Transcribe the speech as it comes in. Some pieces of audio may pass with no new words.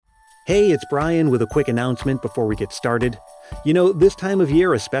Hey, it's Brian with a quick announcement before we get started. You know, this time of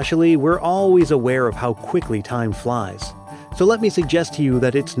year especially, we're always aware of how quickly time flies. So let me suggest to you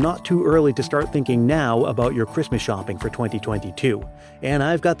that it's not too early to start thinking now about your Christmas shopping for 2022. And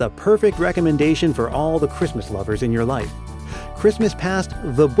I've got the perfect recommendation for all the Christmas lovers in your life. Christmas Past,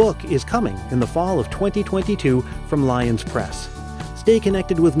 the book, is coming in the fall of 2022 from Lions Press. Stay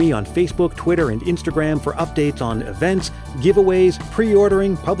connected with me on Facebook, Twitter, and Instagram for updates on events, giveaways,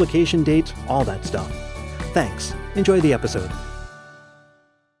 pre-ordering, publication dates, all that stuff. Thanks. Enjoy the episode.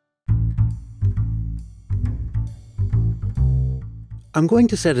 I'm going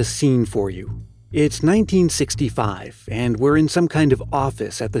to set a scene for you. It's 1965, and we're in some kind of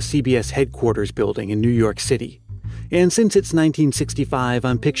office at the CBS headquarters building in New York City. And since it's 1965,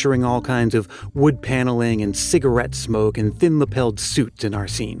 I'm picturing all kinds of wood paneling and cigarette smoke and thin-lapelled suits in our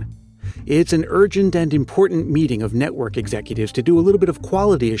scene. It's an urgent and important meeting of network executives to do a little bit of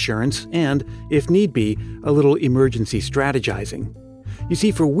quality assurance and, if need be, a little emergency strategizing. You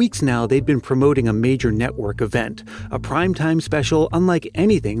see, for weeks now, they'd been promoting a major network event, a primetime special unlike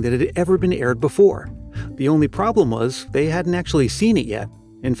anything that had ever been aired before. The only problem was they hadn't actually seen it yet.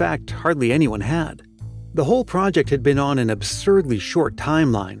 In fact, hardly anyone had. The whole project had been on an absurdly short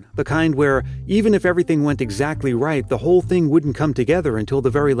timeline, the kind where, even if everything went exactly right, the whole thing wouldn't come together until the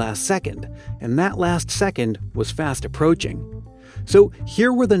very last second, and that last second was fast approaching. So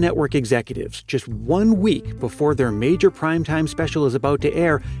here were the network executives, just 1 week before their major primetime special is about to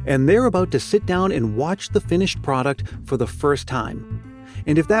air, and they're about to sit down and watch the finished product for the first time.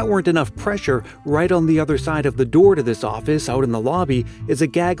 And if that weren't enough pressure, right on the other side of the door to this office, out in the lobby, is a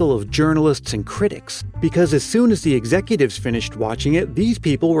gaggle of journalists and critics. Because as soon as the executives finished watching it, these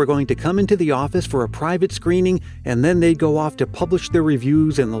people were going to come into the office for a private screening, and then they'd go off to publish their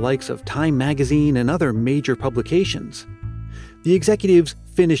reviews in the likes of Time magazine and other major publications. The executives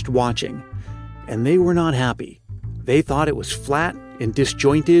finished watching, and they were not happy. They thought it was flat and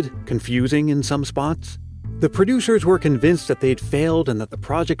disjointed, confusing in some spots. The producers were convinced that they'd failed and that the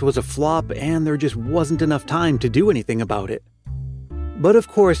project was a flop and there just wasn't enough time to do anything about it. But of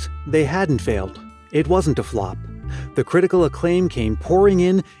course, they hadn't failed. It wasn't a flop. The critical acclaim came pouring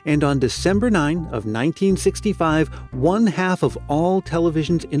in, and on December 9 of 1965, one half of all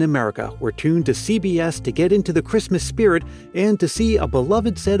televisions in America were tuned to CBS to get into the Christmas spirit and to see a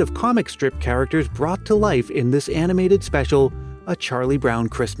beloved set of comic strip characters brought to life in this animated special, A Charlie Brown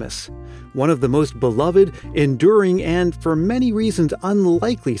Christmas. One of the most beloved, enduring, and for many reasons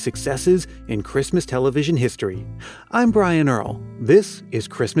unlikely successes in Christmas television history. I'm Brian Earl. This is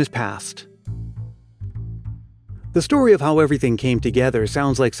Christmas Past. The story of how everything came together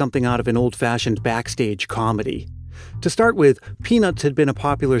sounds like something out of an old-fashioned backstage comedy. To start with, Peanuts had been a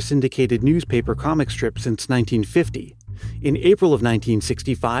popular syndicated newspaper comic strip since 1950. In April of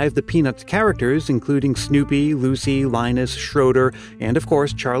 1965, the Peanuts characters, including Snoopy, Lucy, Linus, Schroeder, and of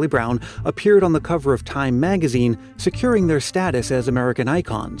course Charlie Brown, appeared on the cover of Time magazine, securing their status as American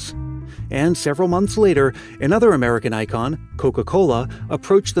icons. And several months later, another American icon, Coca-Cola,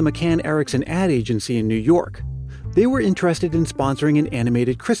 approached the McCann Erickson ad agency in New York. They were interested in sponsoring an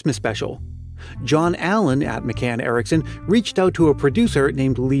animated Christmas special. John Allen at McCann Erickson reached out to a producer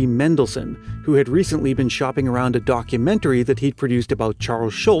named Lee Mendelson, who had recently been shopping around a documentary that he'd produced about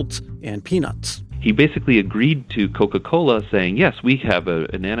Charles Schulz and Peanuts. He basically agreed to Coca-Cola saying, yes, we have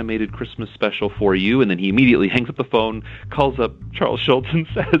an animated Christmas special for you, and then he immediately hangs up the phone, calls up Charles Schulz and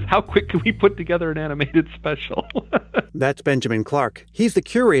says, how quick can we put together an animated special? That's Benjamin Clark. He's the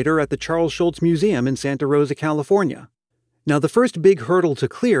curator at the Charles Schulz Museum in Santa Rosa, California. Now, the first big hurdle to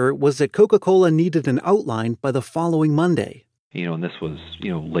clear was that Coca-Cola needed an outline by the following Monday. And this was,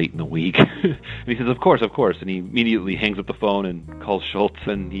 late in the week. And he says, of course. And he immediately hangs up the phone and calls Schulz,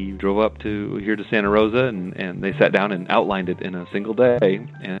 and he drove up here to Santa Rosa, and they sat down and outlined it in a single day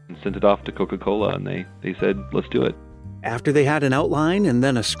and sent it off to Coca-Cola, and they said, let's do it. After they had an outline and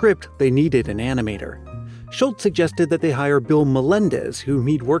then a script, they needed an animator. Schulz suggested that they hire Bill Melendez, whom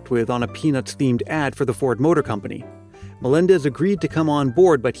he'd worked with on a Peanuts-themed ad for the Ford Motor Company. Melendez agreed to come on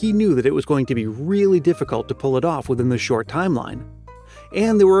board, but he knew that it was going to be really difficult to pull it off within the short timeline.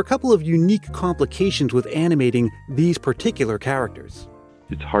 And there were a couple of unique complications with animating these particular characters.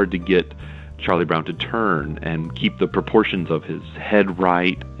 It's hard to get Charlie Brown to turn and keep the proportions of his head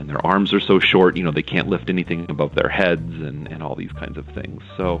right, and their arms are so short, they can't lift anything above their heads and all these kinds of things.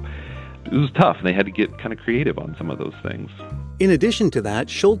 So it was tough, and they had to get kind of creative on some of those things. In addition to that,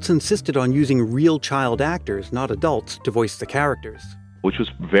 Schulz insisted on using real child actors, not adults, to voice the characters. Which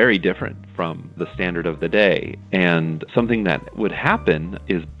was very different from the standard of the day. And something that would happen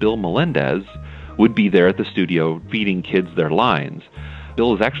is Bill Melendez would be there at the studio feeding kids their lines.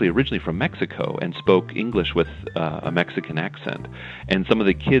 Bill is actually originally from Mexico and spoke English with a Mexican accent. And some of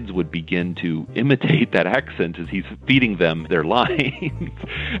the kids would begin to imitate that accent as he's feeding them their lines.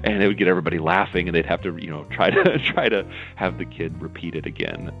 And it would get everybody laughing, and they'd have to, try to have the kid repeat it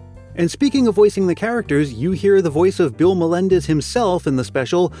again. And speaking of voicing the characters, you hear the voice of Bill Melendez himself in the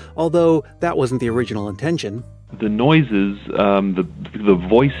special, although that wasn't the original intention. The noises, the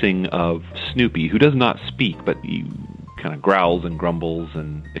voicing of Snoopy, who does not speak, but he kind of growls and grumbles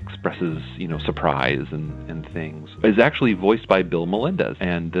and expresses, surprise and things, is actually voiced by Bill Melendez.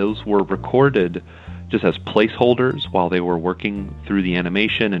 And those were recorded just as placeholders while they were working through the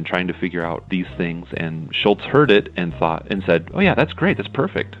animation and trying to figure out these things. And Schultz heard it and said, "Oh yeah, that's great, that's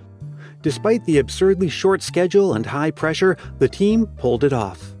perfect." Despite the absurdly short schedule and high pressure, the team pulled it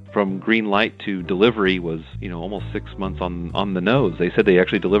off. From green light to delivery was, almost 6 months on the nose. They said they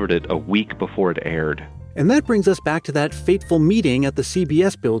actually delivered it a week before it aired. And that brings us back to that fateful meeting at the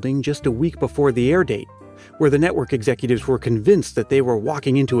CBS building just a week before the air date, where the network executives were convinced that they were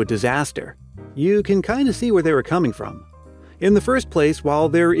walking into a disaster. You can kind of see where they were coming from. In the first place, while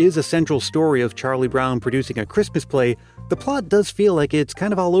there is a central story of Charlie Brown producing a Christmas play, the plot does feel like it's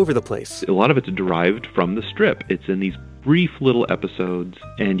kind of all over the place. A lot of it's derived from the strip. It's in these brief little episodes,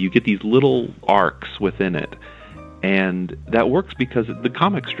 and you get these little arcs within it. And that works because the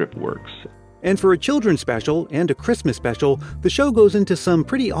comic strip works. And for a children's special and a Christmas special, the show goes into some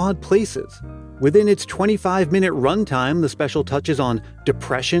pretty odd places. Within its 25-minute runtime, the special touches on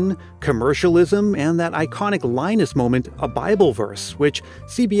depression, commercialism, and that iconic Linus moment, a Bible verse, which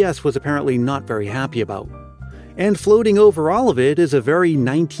CBS was apparently not very happy about. And floating over all of it is a very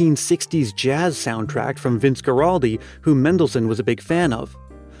 1960s jazz soundtrack from Vince Guaraldi, who Mendelssohn was a big fan of.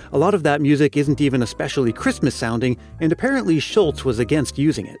 A lot of that music isn't even especially Christmas sounding, and apparently Schultz was against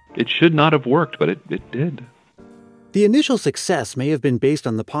using it. It should not have worked, but it did. The initial success may have been based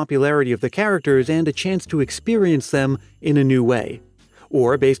on the popularity of the characters and a chance to experience them in a new way.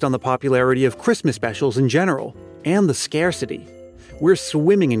 Or based on the popularity of Christmas specials in general, and the scarcity. We're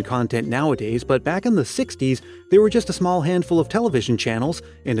swimming in content nowadays, but back in the 60s, there were just a small handful of television channels,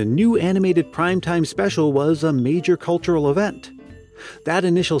 and a new animated primetime special was a major cultural event. That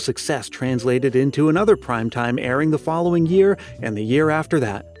initial success translated into another primetime airing the following year and the year after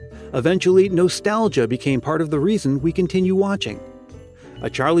that. Eventually, nostalgia became part of the reason we continue watching. A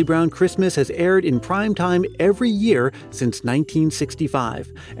Charlie Brown Christmas has aired in primetime every year since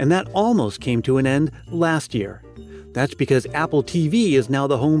 1965, and that almost came to an end last year. That's because Apple TV is now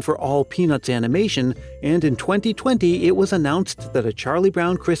the home for all Peanuts animation, and in 2020 it was announced that A Charlie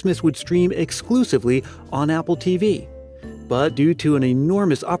Brown Christmas would stream exclusively on Apple TV. But due to an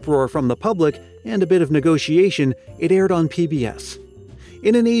enormous uproar from the public and a bit of negotiation, it aired on PBS.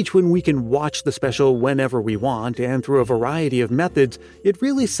 In an age when we can watch the special whenever we want and through a variety of methods, it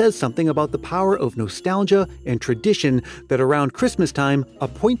really says something about the power of nostalgia and tradition that around Christmas time,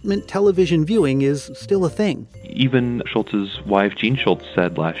 appointment television viewing is still a thing. Even Schultz's wife, Jean Schultz,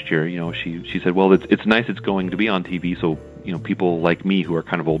 said last year, she said, well, it's nice it's going to be on TV, so, people like me who are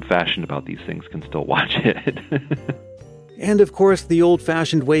kind of old-fashioned about these things can still watch it. And of course, the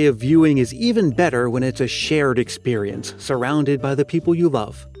old-fashioned way of viewing is even better when it's a shared experience, surrounded by the people you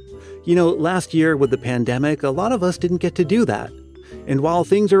love. Last year with the pandemic, a lot of us didn't get to do that. And while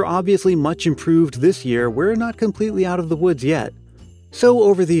things are obviously much improved this year, we're not completely out of the woods yet. So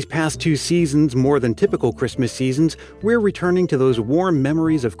over these past 2 seasons, more than typical Christmas seasons, we're returning to those warm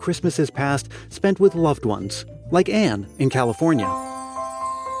memories of Christmases past spent with loved ones, like Anne in California.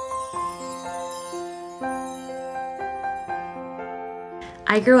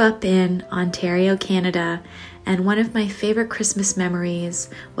 I grew up in Ontario, Canada, and one of my favorite Christmas memories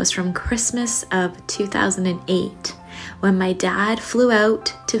was from Christmas of 2008, when my dad flew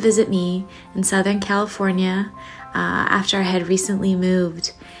out to visit me in Southern California after I had recently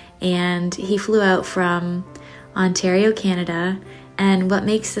moved. And he flew out from Ontario, Canada, and what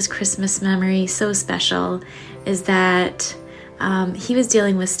makes this Christmas memory so special is that he was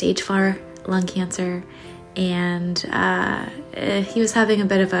dealing with stage 4 lung cancer, and he was having a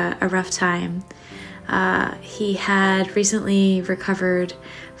bit of a rough time. He had recently recovered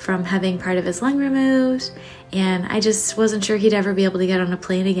from having part of his lung removed, and I just wasn't sure he'd ever be able to get on a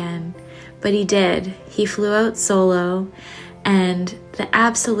plane again. But he did. He flew out solo, and the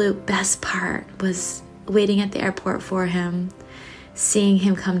absolute best part was waiting at the airport for him, seeing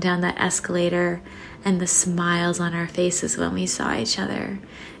him come down that escalator, and the smiles on our faces when we saw each other.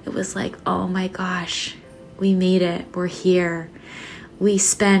 It was like, oh my gosh, we made it. We're here. We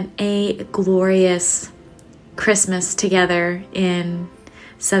spent a glorious Christmas together in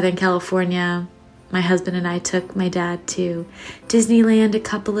Southern California. my husband and I took my dad to Disneyland a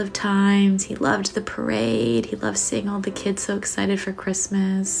couple of times. He loved the parade. He loved seeing all the kids so excited for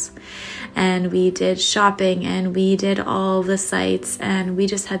Christmas. And we did shopping and we did all the sights and we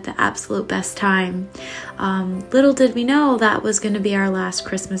just had the absolute best time. Little did we know that was going to be our last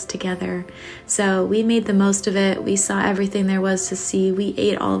Christmas together. So we made the most of it. We saw everything there was to see. We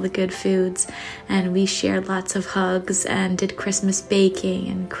ate all the good foods and we shared lots of hugs and did Christmas baking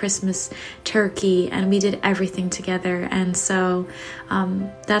and Christmas turkey, and we did everything together. And so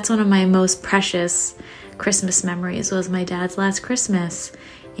that's one of my most precious Christmas memories, was my dad's last Christmas.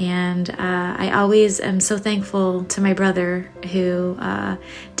 And I always am so thankful to my brother, who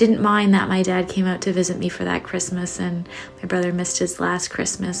didn't mind that my dad came out to visit me for that Christmas, and my brother missed his last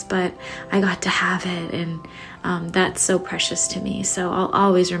Christmas, but I got to have it, and that's so precious to me. So I'll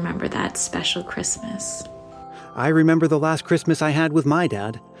always remember that special Christmas. I remember the last Christmas I had with my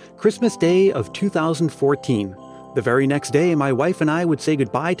dad, Christmas Day of 2014. The very next day, my wife and I would say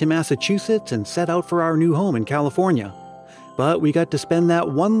goodbye to Massachusetts and set out for our new home in California. But we got to spend that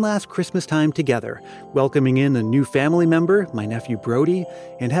one last Christmas time together, welcoming in a new family member, my nephew Brody,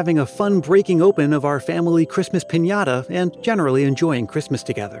 and having a fun breaking open of our family Christmas piñata and generally enjoying Christmas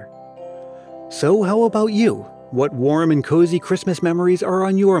together. So how about you? What warm and cozy Christmas memories are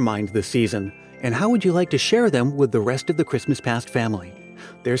on your mind this season? And how would you like to share them with the rest of the Christmas Past family?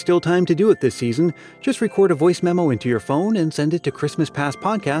 There's still time to do it this season. Just record a voice memo into your phone and send it to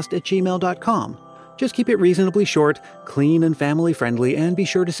christmaspastpodcast@gmail.com. Just keep it reasonably short, clean and family-friendly, and be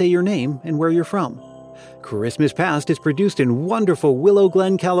sure to say your name and where you're from. Christmas Past is produced in wonderful Willow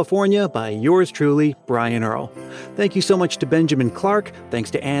Glen, California by yours truly, Brian Earl. Thank you so much to Benjamin Clark,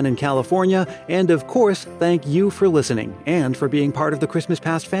 thanks to Anne in California, and of course, thank you for listening and for being part of the Christmas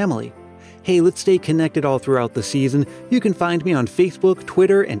Past family. Hey, let's stay connected all throughout the season. You can find me on Facebook,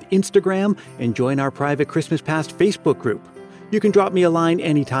 Twitter, and Instagram, and join our private Christmas Past Facebook group. You can drop me a line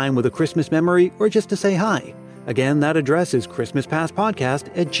anytime with a Christmas memory or just to say hi. Again, that address is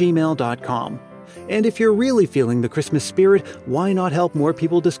christmaspastpodcast@gmail.com. And if you're really feeling the Christmas spirit, why not help more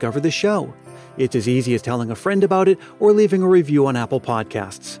people discover the show? It's as easy as telling a friend about it or leaving a review on Apple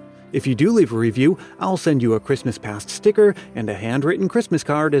Podcasts. If you do leave a review, I'll send you a Christmas Past sticker and a handwritten Christmas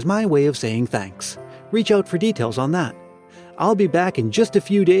card as my way of saying thanks. Reach out for details on that. I'll be back in just a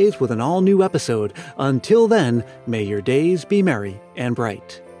few days with an all-new episode. Until then, may your days be merry and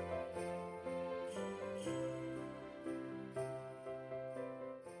bright.